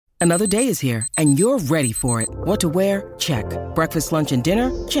Another day is here, and you're ready for it. What to wear? Check. Breakfast, lunch, and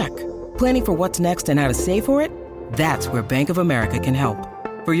dinner? Check. Planning for what's next and how to save for it? That's where Bank of America can help.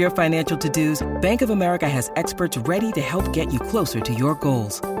 For your financial to-dos, Bank of America has experts ready to help get you closer to your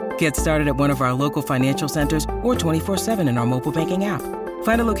goals. Get started at one of our local financial centers or 24/7 in our mobile banking app.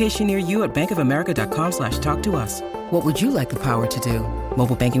 Find a location near you at bankofamerica.com/talktous. What would you like the power to do?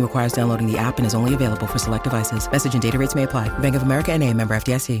 Mobile banking requires downloading the app and is only available for select devices. Message and data rates may apply. Bank of America N.A., member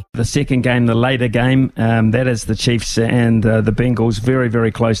FDIC. The second game, the later game, that is the Chiefs and the Bengals, very,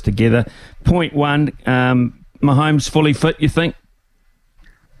 very close together. Point one, Mahomes fully fit, you think?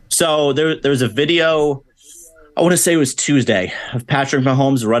 So there's a video, I want to say it was Tuesday, of Patrick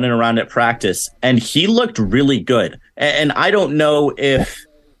Mahomes running around at practice, and he looked really good. And I don't know if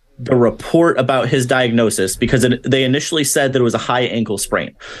the report about his diagnosis, because they initially said that it was a high ankle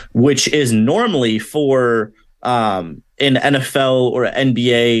sprain, which is normally for an NFL or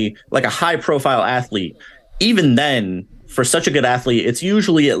NBA, like a high profile athlete. Even then, for such a good athlete, it's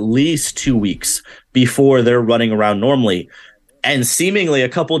usually at least 2 weeks before they're running around normally. And seemingly a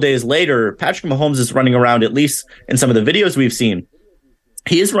couple days later, Patrick Mahomes is running around, at least in some of the videos we've seen.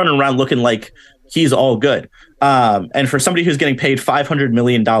 He is running around looking like he's all good. And for somebody who's getting paid $500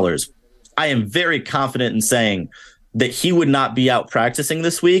 million, I am very confident in saying that he would not be out practicing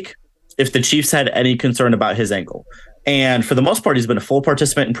this week if the Chiefs had any concern about his ankle. And for the most part, he's been a full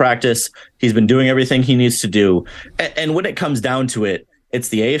participant in practice. He's been doing everything he needs to do. And when it comes down to it, it's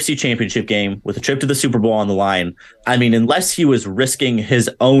the AFC Championship game with a trip to the Super Bowl on the line. I mean, unless he was risking his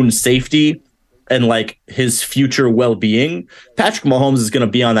own safety and like his future well-being, Patrick Mahomes is going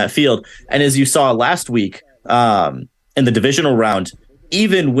to be on that field. And as you saw last week in the divisional round,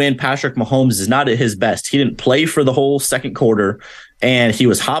 even when Patrick Mahomes is not at his best, he didn't play for the whole second quarter and he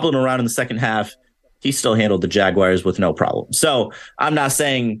was hobbling around in the second half. He still handled the Jaguars with no problem. So I'm not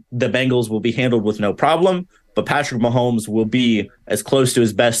saying the Bengals will be handled with no problem, but Patrick Mahomes will be as close to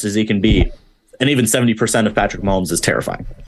his best as he can be. And even 70% of Patrick Mahomes is terrifying.